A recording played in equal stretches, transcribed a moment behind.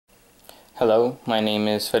Hello, my name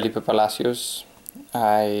is Felipe Palacios.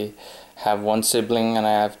 I have one sibling and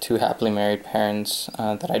I have two happily married parents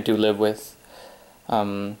that I do live with.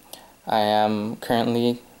 Um, I am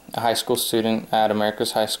currently a high school student at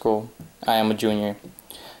Americas High School. I am a junior.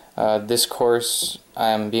 This course I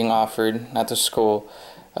am being offered at the school,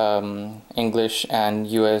 English and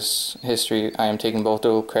U.S. History. I am taking both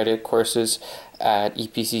dual credit courses at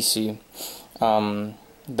EPCC.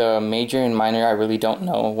 The major and minor I really don't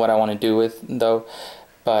know what I want to do with though,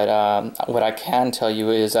 but what I can tell you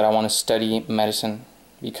is that I want to study medicine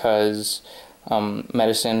because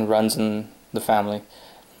medicine runs in the family.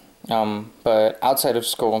 But outside of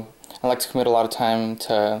school, I like to commit a lot of time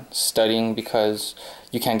to studying because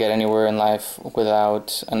you can't get anywhere in life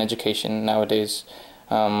without an education nowadays.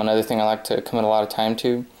 Another thing I like to commit a lot of time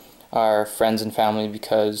to are friends and family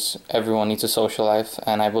because everyone needs a social life,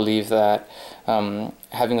 and I believe that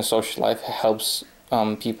having a social life helps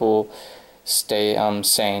people stay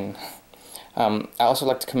sane. I also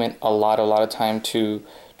like to commit a lot of time to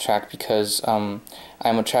track because I'm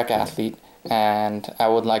a track athlete and I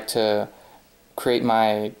would like to create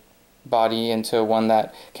my body into one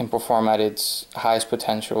that can perform at its highest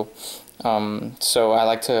potential. So I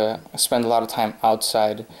like to spend a lot of time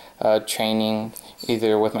outside training,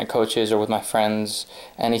 either with my coaches or with my friends.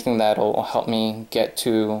 Anything that will help me get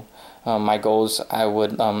to my goals I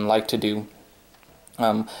would like to do.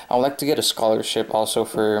 I would like to get a scholarship also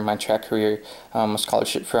for my track career, a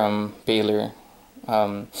scholarship from Baylor.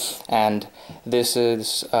 And this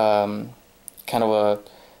is kind of a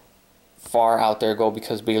far out there goal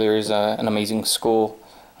because Baylor is an amazing school,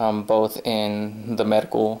 both in the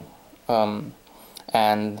medical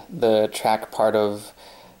and the track part of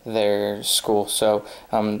their school. So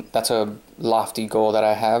that's a lofty goal that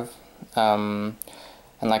I have.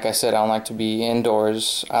 And like I said, I don't like to be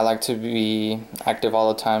indoors. I like to be active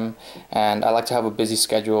all the time, and I like to have a busy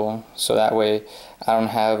schedule so that way I don't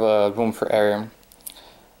have room for error.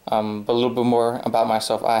 But a little bit more about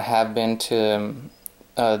myself. I have been to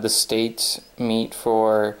the state meet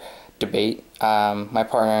for debate. My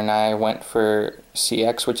partner and I went for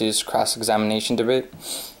CX, which is cross-examination debate.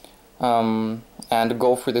 And the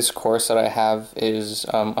goal for this course that I have is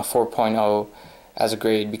a 4.0 as a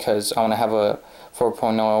grade because I want to have a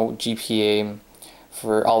 4.0 GPA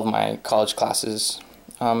for all of my college classes.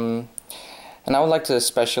 And I would like to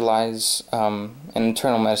specialize in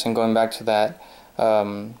internal medicine, going back to that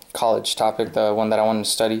college topic, the one that I wanted to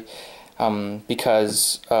study,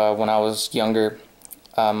 because when I was younger,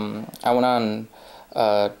 I went on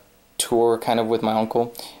a tour kind of with my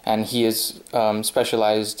uncle, and he is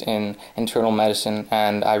specialized in internal medicine,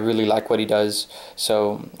 and I really like what he does.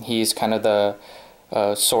 So he's kind of the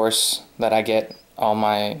source that I get all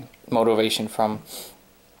my motivation from.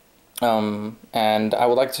 And I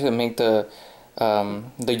would like to make the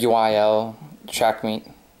UIL track meet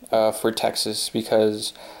for Texas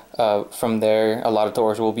because from there a lot of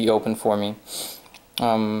doors will be open for me.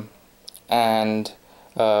 And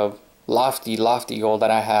lofty goal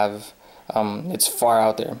that I have, it's far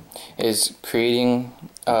out there, is creating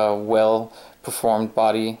a well-performed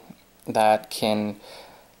body that can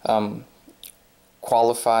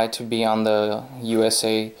qualify to be on the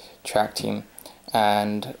USA track team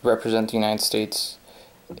and represent the United States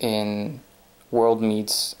in world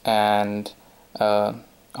meets and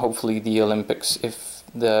hopefully the Olympics if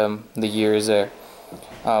the year is there.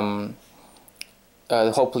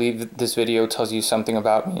 Hopefully this video tells you something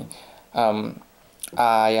about me.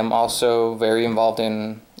 I am also very involved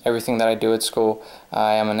in everything that I do at school.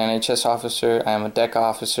 I am an NHS officer, I am a DECA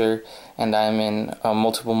officer, and I am in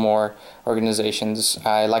multiple more organizations.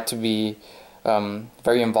 I like to be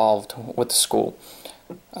very involved with the school.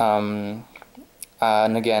 And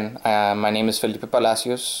again, my name is Felipe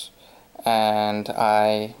Palacios, and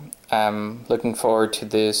I am looking forward to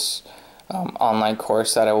this online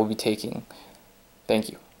course that I will be taking. Thank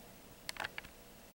you.